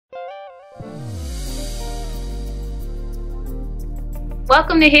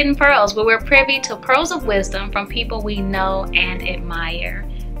Welcome to Hidden Pearls, where we're privy to pearls of wisdom from people we know and admire.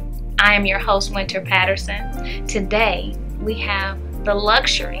 I am your host, Wynter Patterson. Today, we have the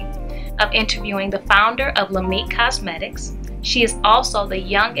luxury of interviewing the founder of Lamik Cosmetics. She is also the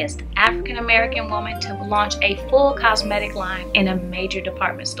youngest African-American woman to launch a full cosmetic line in a major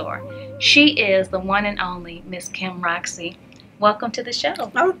department store. She is the one and only Miss Kim Roxie. Welcome to the show.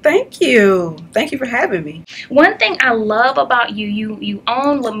 Oh, thank you. Thank you for having me. One thing I love about you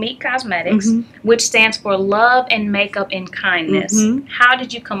own Lamik Cosmetics, which stands for Love and Makeup and Kindness. How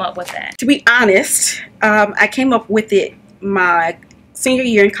did you come up with that? To be honest, I came up with it my senior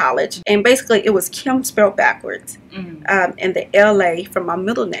year in college, and basically it was Kim spelled backwards, and the LA from my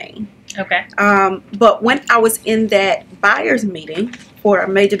middle name. Okay. But when I was in that buyer's meeting for a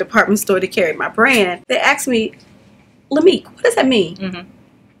major department store to carry my brand, they asked me, Lamik, what does that mean?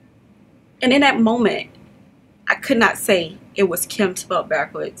 And in that moment, I could not say it was Kim spelled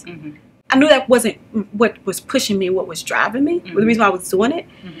backwards. I knew that wasn't what was pushing me, what was driving me, the reason why I was doing it.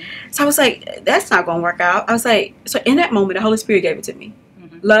 So I was like, that's not going to work out. I was like, so in that moment, the Holy Spirit gave it to me.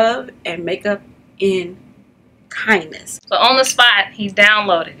 Love and makeup in kindness. So on the spot, he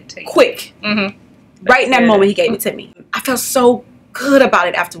downloaded it to you. Quick. Right in that moment, he gave it to me. I felt so good about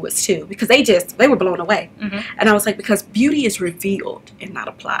it afterwards too, because they were blown away. And I was like, because beauty is revealed and not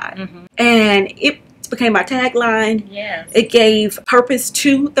applied. And it became my tagline. It gave purpose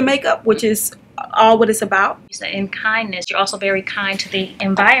to the makeup, which is all what it's about. You said in kindness, you're also very kind to the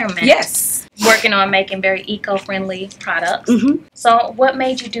environment. Yes. Working on making very eco-friendly products. So what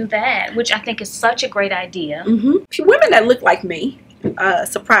made you do that, which I think is such a great idea? Women that look like me,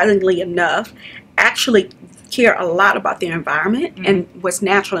 surprisingly enough, actually care a lot about their environment and what's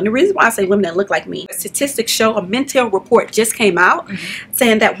natural. And the reason why I say women that look like me, statistics show, a Mintel report just came out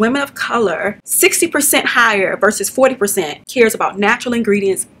saying that women of color, 60% higher versus 40% cares about natural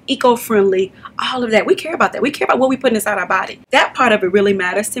ingredients, eco-friendly, all of that. We care about that. We care about what we put inside our body. That part of it really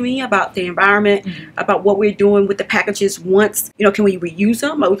matters to me, about the environment, about what we're doing with the packages once, can we reuse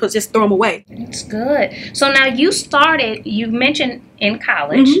them, or we could just throw them away? That's good. So now you mentioned in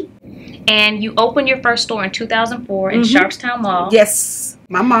college, and you opened your first store in 2004 in Sharpstown Mall. Yes,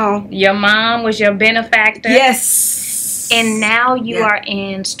 my mom. Your mom was your benefactor. Yes. And now you are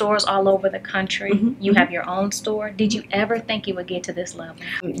in stores all over the country. You have your own store. Did you ever think you would get to this level?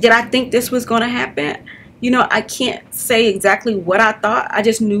 Did I think this was going to happen? I can't say exactly what I thought. I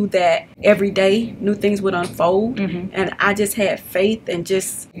just knew that every day new things would unfold. And I just had faith and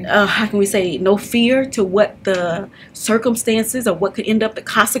just, how can we say, no fear to what the circumstances or what could end up the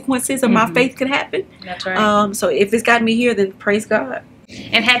consequences of my faith could happen. That's right. So if it's got me here, then praise God.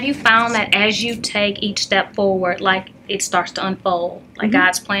 And have you found that as you take each step forward, like it starts to unfold, like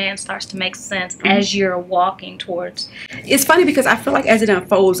God's plan starts to make sense as you're walking towards? It's funny because I feel like as it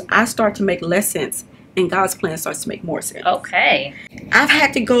unfolds, I start to make less sense, and God's plan starts to make more sense. Okay. I've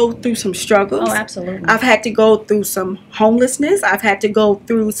had to go through some struggles. Oh, absolutely. I've had to go through some homelessness. I've had to go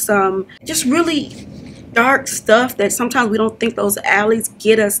through some just really dark stuff that sometimes we don't think those alleys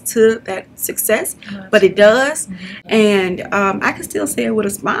get us to that success, but it does. And I can still say it with a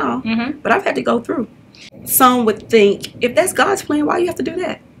smile, but I've had to go through. Some would think, if that's God's plan, why you have to do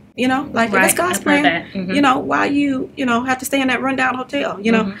that? If it's God's plan, why you have to stay in that rundown hotel?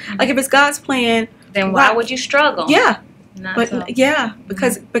 Like if it's God's plan, then why would you struggle? Yeah.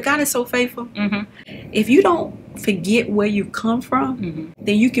 But God is so faithful. If you don't forget where you come from,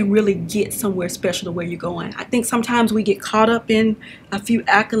 then you can really get somewhere special to where you're going. I think sometimes we get caught up in a few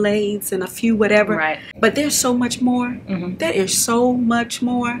accolades and a few whatever, but there's so much more. There is so much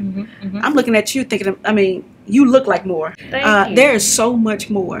more. I'm looking at you thinking, you look like more. There is so much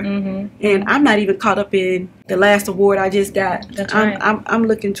more. And I'm not even caught up in the last award I just got. That's right. I'm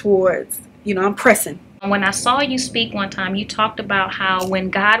looking towards, I'm pressing. When I saw you speak one time, you talked about how when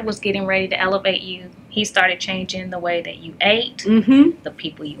God was getting ready to elevate you, he started changing the way that you ate, the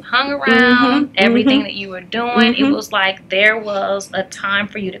people you hung around, everything that you were doing. It was like there was a time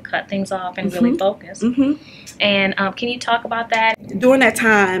for you to cut things off and really focus. And can you talk about that? During that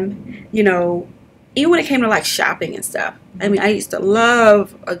time, even when it came to like shopping and stuff, I used to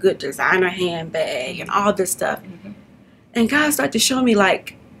love a good designer handbag and all this stuff. And God started to show me,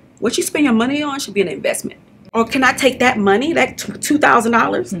 like, what you spend your money on should be an investment. Or can I take that money, that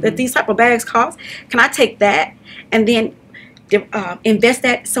 $2,000 that these type of bags cost, can I take that and then invest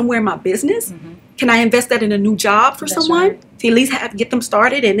that somewhere in my business? Can I invest that in a new job for someone to at least get them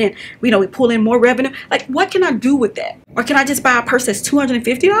started, and then we pull in more revenue? Like, what can I do with that? Or can I just buy a purse that's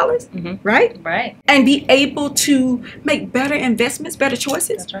 $250, right? And be able to make better investments, better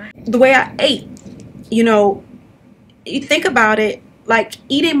choices? That's right. The way I ate, you think about it, like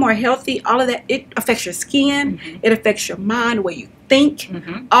eating more healthy, all of that, it affects your skin, it affects your mind, the way you think,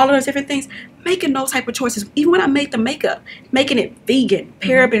 all of those different things. Making those type of choices, even when I made the makeup, making it vegan,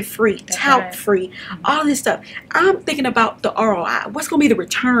 paraben free, talc free, all of this stuff, I'm thinking about the ROI. What's going to be the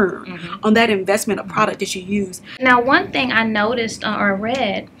return on that investment of product that you use? Now, one thing I noticed or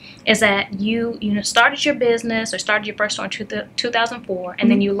read is that you started your business or started your first store in 2004,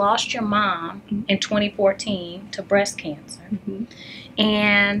 and then you lost your mom in 2014 to breast cancer.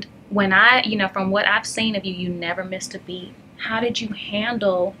 And when I, from what I've seen of you, you never missed a beat. How did you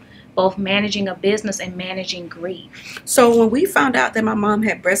handle both managing a business and managing grief? So when we found out that my mom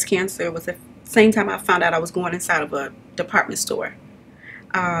had breast cancer, it was the same time I found out I was going inside of a department store.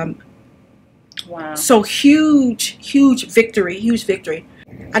 Wow. So huge victory.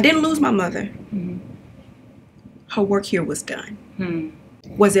 I didn't lose my mother. Her work here was done.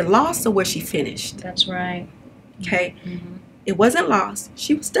 Was it lost or was she finished? That's right. Okay. It wasn't lost.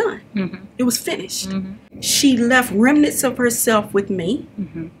 She was done. It was finished. She left remnants of herself with me.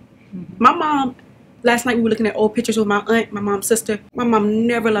 My mom, last night we were looking at old pictures with my aunt, my mom's sister. My mom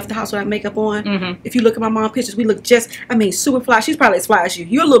never left the house without makeup on. If you look at my mom's pictures, we look super fly. She's probably as fly as you.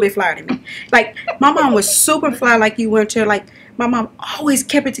 You're a little bit flyer than me. Like, my mom was super fly like you, Wynter. Like, my mom always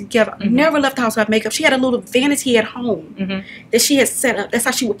kept it together. Never left the house without makeup. She had a little vanity at home that she had set up. That's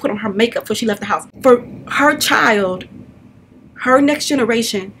how she would put on her makeup before she left the house. For her child, her next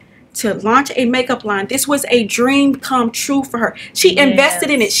generation, to launch a makeup line, this was a dream come true for her. She invested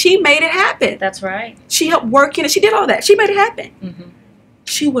in it. She made it happen. That's right. She helped work in it. She did all that. She made it happen.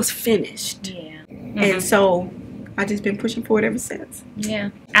 She was finished. And so I just been pushing forward ever since.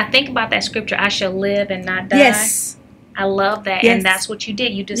 I think about that scripture, I shall live and not die. Yes. I love that. And that's what you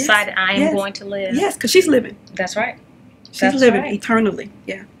did. You decided I am going to live. Yes, because she's living. That's right. She's living eternally.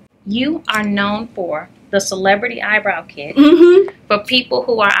 You are known for the celebrity eyebrow kit for people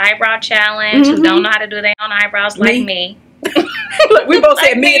who are eyebrow challenged, who don't know how to do their own eyebrows, like me. Look, we both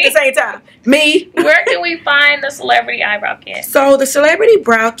said me at the same time. Me. Where can we find the celebrity eyebrow kit? So the celebrity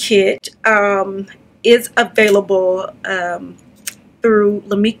brow kit is available through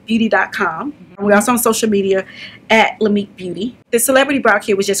lamikbeauty.com. We're also on social media at Lamik Beauty. The celebrity brow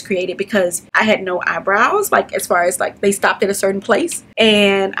kit was just created because I had no eyebrows, like as far as like they stopped at a certain place.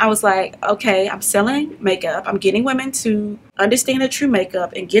 And I was like, okay, I'm selling makeup. I'm getting women to understand the true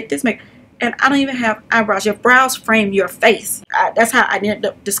makeup and get this makeup. And I don't even have eyebrows. Your brows frame your face. That's how I ended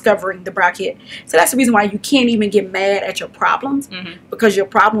up discovering the brow kit. So that's the reason why you can't even get mad at your problems, because your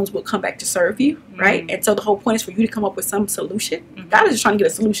problems will come back to serve you, right? And so the whole point is for you to come up with some solution. God is just trying to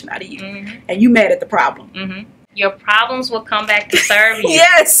get a solution out of you. And you mad at the problem. Your problems will come back to serve you.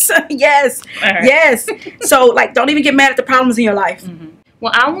 Yes. So like, don't even get mad at the problems in your life.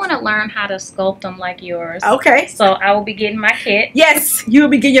 Well, I want to learn how to sculpt them like yours. Okay. So I will be getting my kit. Yes, you will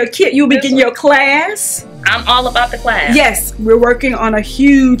be getting your kit. You will be getting your class. I'm all about the class. Yes, we're working on a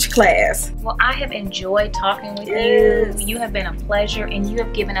huge class. Well, I have enjoyed talking with you. You have been a pleasure, and you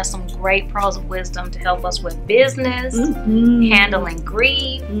have given us some great pearls of wisdom to help us with business, handling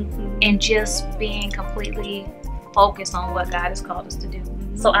grief, and just being completely focused on what God has called us to do.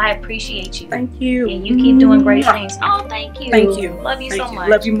 So I appreciate you. Thank you. And you keep doing great things. Oh, thank you. Thank you. Love you so much.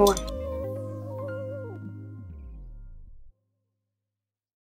 Love you more.